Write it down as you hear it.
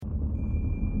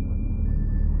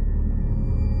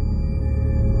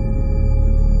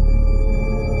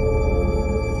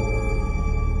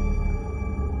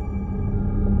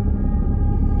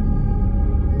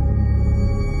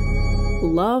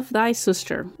love thy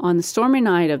sister. On the stormy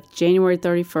night of January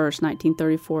 31st,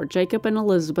 1934, Jacob and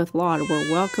Elizabeth Lauder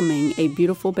were welcoming a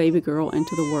beautiful baby girl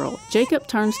into the world. Jacob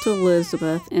turns to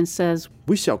Elizabeth and says,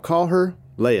 "We shall call her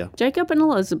Leah." Jacob and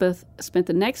Elizabeth spent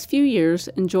the next few years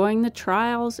enjoying the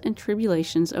trials and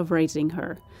tribulations of raising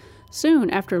her.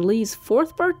 Soon after Lee's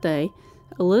 4th birthday,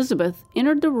 Elizabeth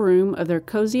entered the room of their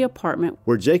cozy apartment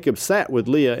where Jacob sat with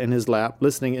Leah in his lap,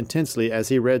 listening intensely as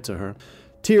he read to her.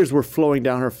 Tears were flowing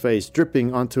down her face,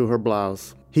 dripping onto her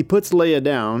blouse. He puts Leah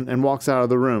down and walks out of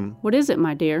the room. "What is it,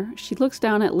 my dear?" She looks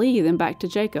down at Lee, then back to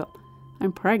Jacob.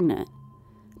 "I'm pregnant."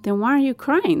 "Then why are you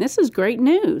crying? This is great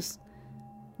news."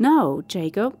 "No,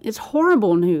 Jacob, it's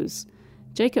horrible news."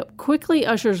 Jacob quickly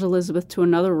ushers Elizabeth to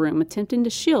another room, attempting to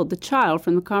shield the child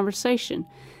from the conversation,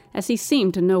 as he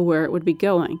seemed to know where it would be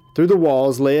going. Through the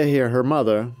walls, Leah heard her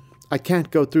mother. "I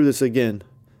can't go through this again.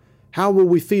 How will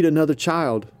we feed another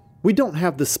child? We don't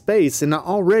have the space, and I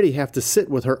already have to sit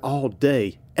with her all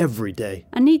day, every day."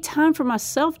 "I need time for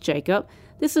myself, Jacob.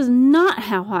 This is not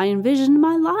how I envisioned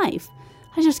my life.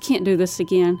 I just can't do this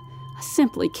again. I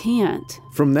simply can't."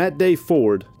 From that day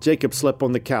forward, Jacob slept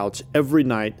on the couch every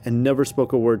night and never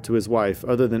spoke a word to his wife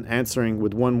other than answering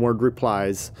with one-word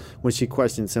replies when she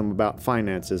questions him about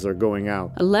finances or going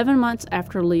out. 11 months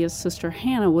after Leah's sister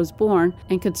Hannah was born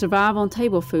and could survive on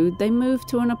table food, they moved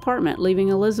to an apartment, leaving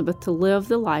Elizabeth to live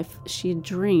the life she had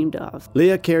dreamed of.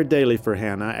 Leah cared daily for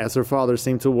Hannah as her father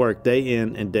seemed to work day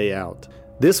in and day out.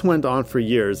 This went on for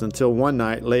years until one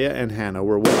night Leah and Hannah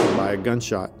were woken by a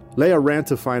gunshot. Leah ran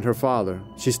to find her father.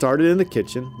 She started in the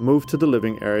kitchen, moved to the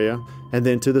living area, and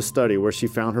then to the study where she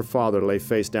found her father lay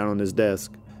face down on his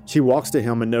desk. She walks to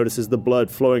him and notices the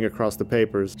blood flowing across the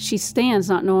papers. She stands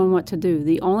not knowing what to do.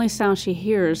 The only sound she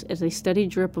hears is a steady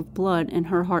drip of blood and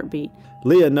her heartbeat.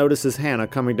 Leah notices Hannah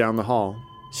coming down the hall.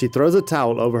 She throws a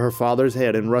towel over her father's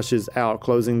head and rushes out,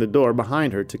 closing the door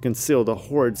behind her to conceal the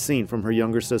horrid scene from her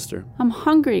younger sister. "I'm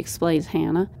hungry," explains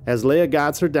Hannah. As Leah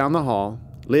guides her down the hall,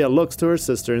 Leah looks to her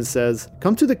sister and says,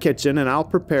 "Come to the kitchen and I'll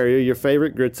prepare you your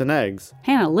favorite grits and eggs."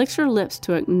 Hannah licks her lips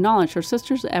to acknowledge her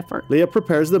sister's effort Leah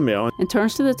prepares the meal and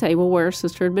turns to the table where her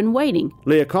sister had been waiting.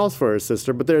 Leah calls for her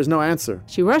sister, but there is no answer.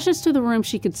 She rushes to the room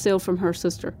she concealed from her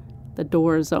sister. The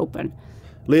door is open.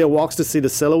 Leah walks to see the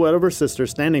silhouette of her sister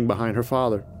standing behind her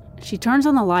father. She turns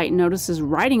on the light and notices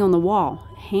writing on the wall.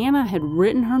 Hannah had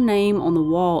written her name on the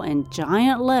wall in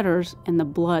giant letters and the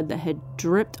blood that had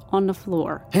dripped on the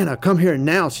floor. "Hannah, come here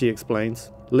now," she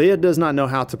explains. Leah does not know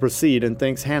how to proceed and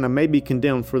thinks Hannah may be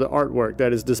condemned for the artwork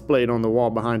that is displayed on the wall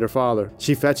behind her father.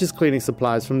 She fetches cleaning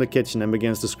supplies from the kitchen and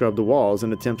begins to scrub the walls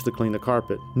and attempts to clean the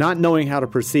carpet. Not knowing how to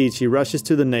proceed, she rushes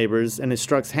to the neighbors and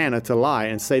instructs Hannah to lie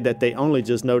and say that they only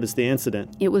just noticed the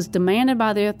incident. It was demanded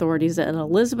by the authorities that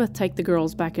Elizabeth take the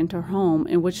girls back into her home,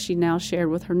 in which she now shared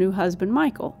with her new husband,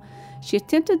 Michael. She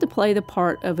attempted to play the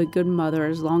part of a good mother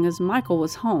as long as Michael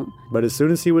was home. But as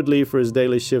soon as he would leave for his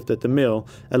daily shift at the mill,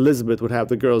 Elizabeth would have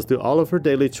the girls do all of her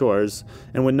daily chores,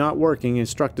 and when not working,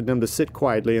 instructed them to sit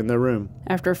quietly in their room.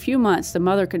 After a few months, the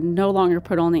mother could no longer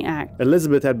put on the act.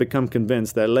 Elizabeth had become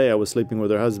convinced that Leah was sleeping with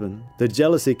her husband. The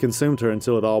jealousy consumed her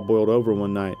until it all boiled over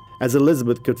one night, as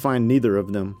Elizabeth could find neither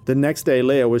of them. The next day,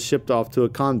 Leah was shipped off to a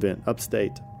convent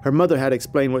upstate. Her mother had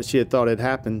explained what she had thought had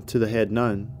happened to the head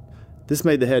nun. This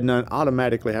made the head nun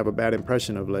automatically have a bad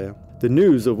impression of Leah. The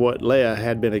news of what Leah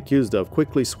had been accused of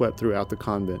quickly swept throughout the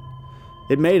convent.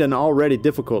 It made an already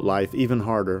difficult life even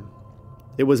harder.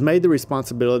 It was made the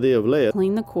responsibility of Leah to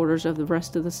clean the quarters of the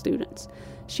rest of the students.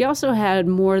 She also had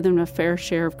more than a fair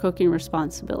share of cooking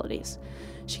responsibilities.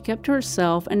 She kept to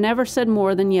herself and never said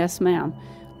more than "yes, ma'am."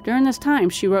 During this time,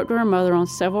 she wrote to her mother on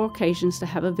several occasions to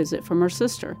have a visit from her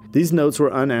sister. These notes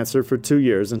were unanswered for 2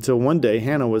 years until one day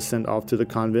Hannah was sent off to the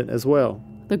convent as well.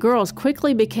 The girls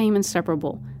quickly became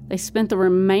inseparable. They spent the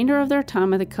remainder of their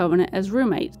time at the convent as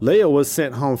roommates. Leah was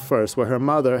sent home first, where her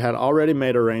mother had already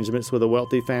made arrangements with a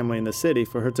wealthy family in the city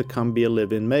for her to come be a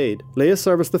live-in maid. Leah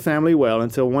serviced the family well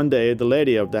until one day the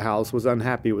lady of the house was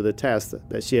unhappy with the task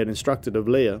that she had instructed of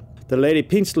Leah. The lady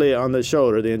pinched Leah on the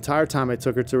shoulder the entire time it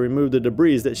took her to remove the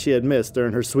debris that she had missed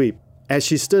during her sweep. As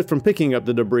she stood from picking up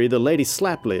the debris, the lady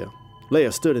slapped Leah.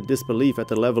 Leah stood in disbelief at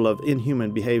the level of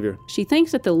inhuman behavior. She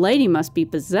thinks that the lady must be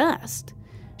possessed.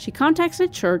 She contacts the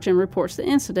church and reports the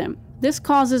incident. This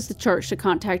causes the church to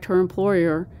contact her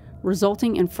employer,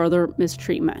 resulting in further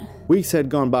mistreatment. Weeks had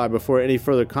gone by before any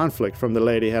further conflict from the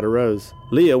lady had arose.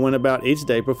 Leah went about each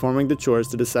day performing the chores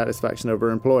to the satisfaction of her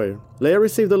employer. Leah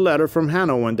received a letter from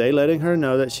Hannah one day letting her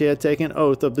know that she had taken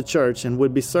oath of the church and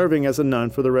would be serving as a nun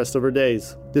for the rest of her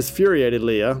days. This infuriated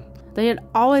Leah. They had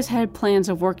always had plans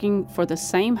of working for the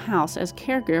same house as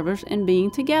caregivers and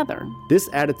being together. This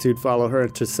attitude followed her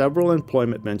into several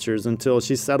employment ventures until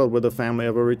she settled with the family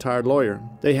of a retired lawyer.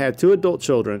 They had 2 adult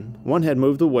children. One had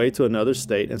moved away to another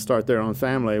state and started their own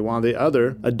family, while the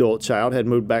other adult child had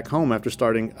moved back home after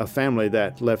starting a family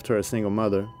that left her a single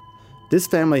mother. This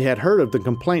family had heard of the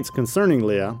complaints concerning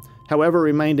Leah, however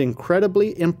remained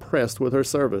incredibly impressed with her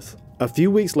service. A few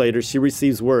weeks later, she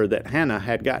receives word that Hannah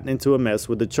had gotten into a mess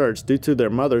with the church due to their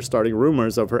mother starting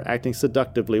rumors of her acting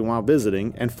seductively while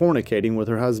visiting and fornicating with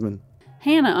her husband.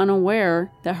 Hannah,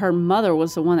 unaware that her mother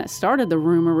was the one that started the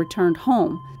rumor, returned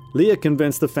home. Leah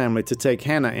convinced the family to take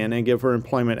Hannah in and give her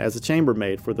employment as a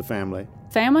chambermaid for the family.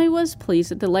 Family was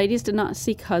pleased that the ladies did not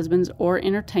seek husbands or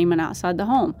entertainment outside the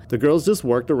home. The girls just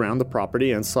worked around the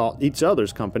property and sought each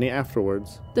other's company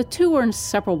afterwards. The 2 were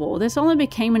inseparable. This only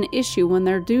became an issue when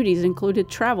their duties included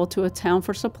travel to a town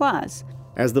for supplies.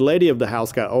 As the lady of the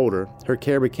house got older, her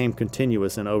care became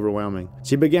continuous and overwhelming.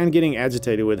 She began getting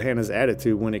agitated with Hannah's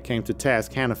attitude when it came to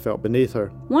tasks Hannah felt beneath her.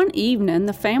 One evening,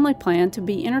 the family planned to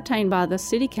be entertained by the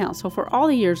city council for all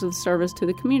the years of service to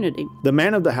the community. The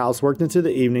man of the house worked into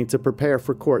the evening to prepare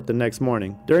for court the next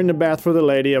morning. During the bath for the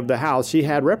lady of the house, she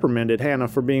had reprimanded Hannah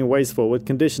for being wasteful with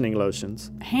conditioning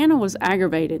lotions. Hannah was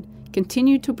aggravated,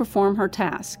 continued to perform her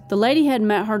task. The lady had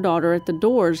met her daughter at the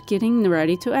doors getting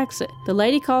ready to exit. The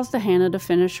lady calls to Hannah to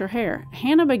finish her hair.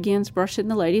 Hannah begins brushing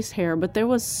the lady's hair, but there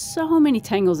was so many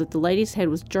tangles that the lady's head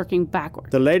was jerking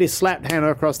backward. The lady slapped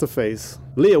Hannah across the face.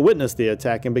 Leah witnessed the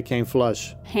attack and became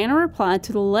flush. Hannah replied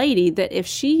to the lady that if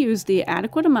she used the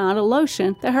adequate amount of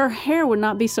lotion, that her hair would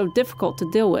not be so difficult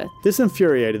to deal with. This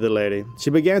infuriated the lady. She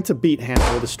began to beat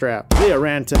Hannah with a strap. Leah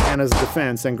ran to Hannah's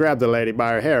defense and grabbed the lady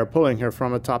by her hair, pulling her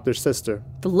from atop their sister.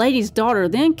 The lady's daughter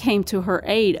then came to her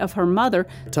aid of her mother,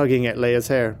 tugging at Leah's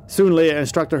hair. Soon Leah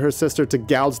instructed her sister to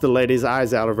gouge the lady's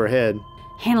eyes out of her head.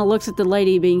 Hannah looks at the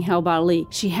lady being held by Lee.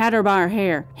 She had her by her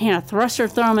hair. Hannah thrusts her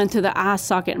thumb into the eye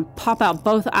socket and pop out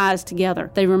both eyes together.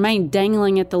 They remain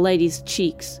dangling at the lady's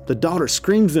cheeks. The daughter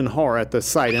screams in horror at the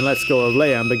sight and lets go of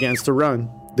Leah and begins to run.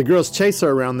 The girls chase her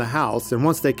around the house, and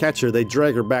once they catch her, they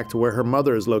drag her back to where her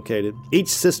mother is located. Each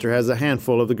sister has a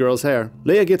handful of the girl's hair.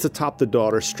 Leah gets atop the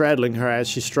daughter, straddling her as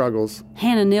she struggles.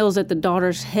 Hannah kneels at the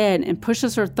daughter's head and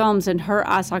pushes her thumbs in her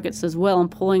eye sockets as well and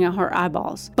pulling out her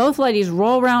eyeballs. Both ladies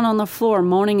roll around on the floor,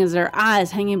 moaning as their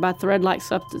eyes hanging by thread-like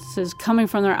substances coming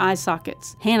from their eye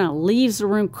sockets. Hannah leaves the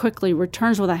room quickly,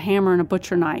 returns with a hammer and a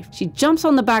butcher knife. She jumps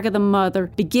on the back of the mother,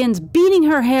 begins beating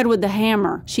her head with the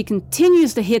hammer. She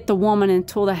continues to hit the woman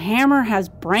until the hammer has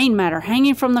brain matter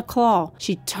hanging from the claw.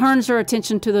 She turns her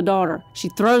attention to the daughter. She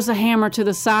throws the hammer to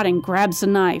the side and grabs the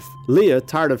knife. Leah,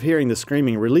 tired of hearing the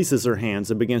screaming, releases her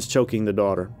hands and begins choking the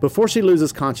daughter. Before she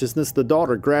loses consciousness, the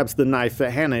daughter grabs the knife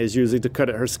that Hannah is using to cut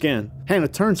at her skin. Hannah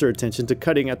turns her attention to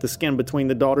cutting at the skin between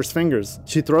the daughter's fingers.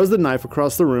 She throws the knife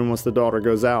across the room once the daughter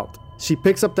goes out. She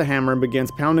picks up the hammer and begins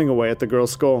pounding away at the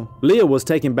girl's skull. Leah was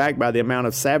taken back by the amount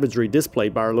of savagery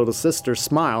displayed by her little sister's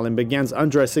smile and begins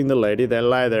undressing the lady that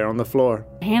lay there on the floor.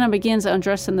 Hannah begins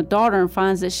undressing the daughter and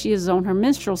finds that she is on her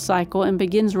menstrual cycle and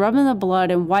begins rubbing the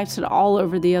blood and wipes it all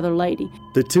over the other lady.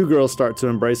 The two girls start to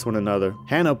embrace one another.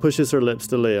 Hannah pushes her lips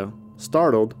to Leah.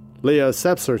 Startled, Leah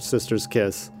accepts her sister's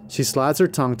kiss. She slides her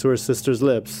tongue to her sister's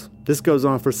lips. This goes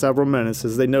on for several minutes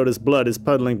as they notice blood is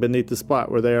puddling beneath the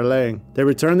spot where they are laying. They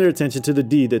return their attention to the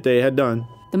deed that they had done.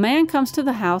 The man comes to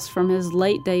the house from his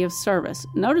late day of service,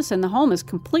 noticing the home is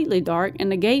completely dark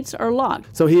and the gates are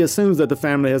locked. So he assumes that the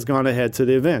family has gone ahead to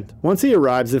the event. Once he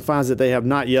arrives and finds that they have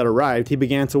not yet arrived, he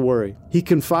began to worry. He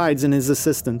confides in his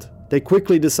assistant. They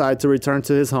quickly decide to return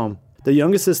to his home. The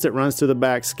young assistant runs to the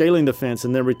back, scaling the fence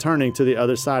and then returning to the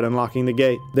other side, unlocking the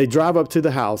gate. They drive up to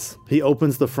the house. He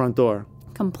opens the front door.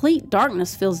 Complete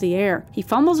darkness fills the air. He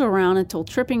fumbles around until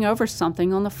tripping over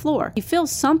something on the floor. He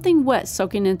feels something wet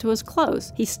soaking into his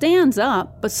clothes. He stands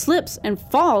up, but slips and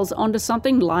falls onto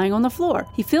something lying on the floor.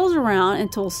 He feels around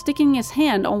until sticking his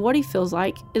hand on what he feels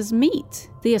like is meat.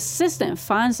 The assistant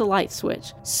finds the light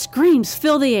switch. Screams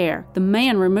fill the air. The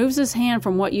man removes his hand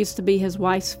from what used to be his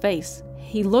wife's face.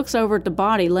 He looks over at the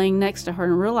body laying next to her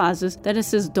and realizes that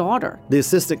it's his daughter. The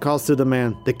assistant calls to the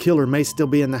man. The killer may still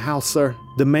be in the house, sir.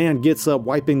 The man gets up,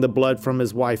 wiping the blood from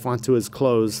his wife onto his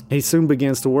clothes. He soon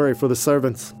begins to worry for the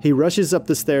servants. He rushes up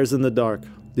the stairs in the dark.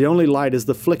 The only light is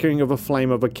the flickering of a flame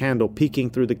of a candle peeking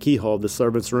through the keyhole of the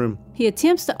servant's room. He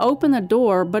attempts to open the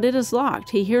door, but it is locked.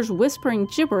 He hears whispering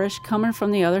gibberish coming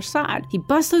from the other side. He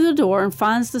busts through the door and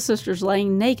finds the sisters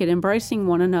laying naked, embracing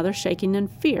one another, shaking in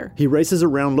fear. He races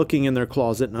around looking in their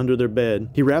closet and under their bed.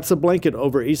 He wraps a blanket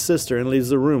over each sister and leaves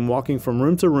the room, walking from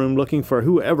room to room looking for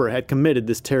whoever had committed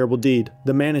this terrible deed.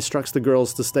 The man instructs the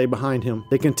girls to stay behind him.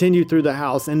 They continue through the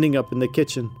house, ending up in the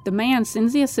kitchen. The man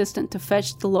sends the assistant to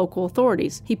fetch the local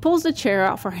authorities. He pulls the chair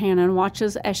out for Hannah and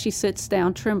watches as she sits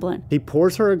down trembling. He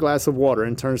pours her a glass of water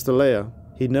and turns to Leah.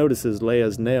 He notices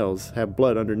Leah's nails have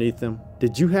blood underneath them.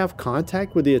 "Did you have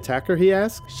contact with the attacker?" he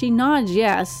asks. She nods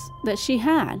yes, that she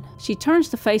had. She turns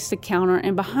to face the counter,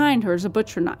 and behind her is a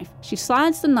butcher knife. She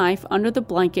slides the knife under the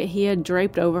blanket he had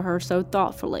draped over her so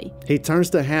thoughtfully. He turns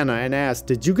to Hannah and asks,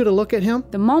 "Did you get a look at him?"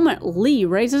 The moment Lee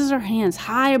raises her hands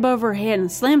high above her head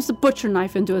and slams the butcher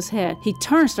knife into his head, he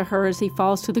turns to her as he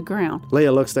falls to the ground.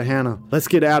 Leah looks to Hannah. "Let's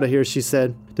get out of here," she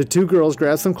said. The two girls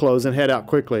grab some clothes and head out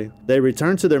quickly. They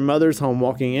return to their mother's home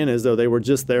walking in as though they were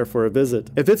just there for a visit.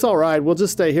 "If it's all right, we'll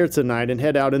just stay here tonight and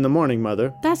head out in the morning,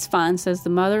 Mother." "That's fine," says the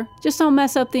mother. "Just don't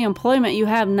mess up the employment you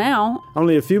have now."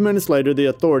 Only a few minutes later, the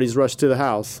authorities rush to the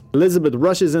house. Elizabeth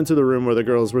rushes into the room where the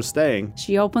girls were staying.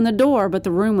 She opened the door, but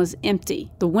the room was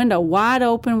empty. The window wide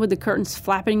open with the curtains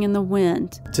flapping in the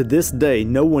wind. To this day,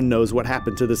 no one knows what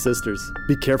happened to the sisters.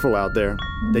 Be careful out there.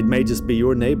 They may just be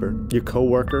your neighbor, your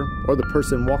co-worker, or the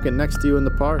person walking next to you in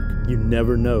the park. You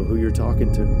never know who you're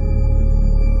talking to.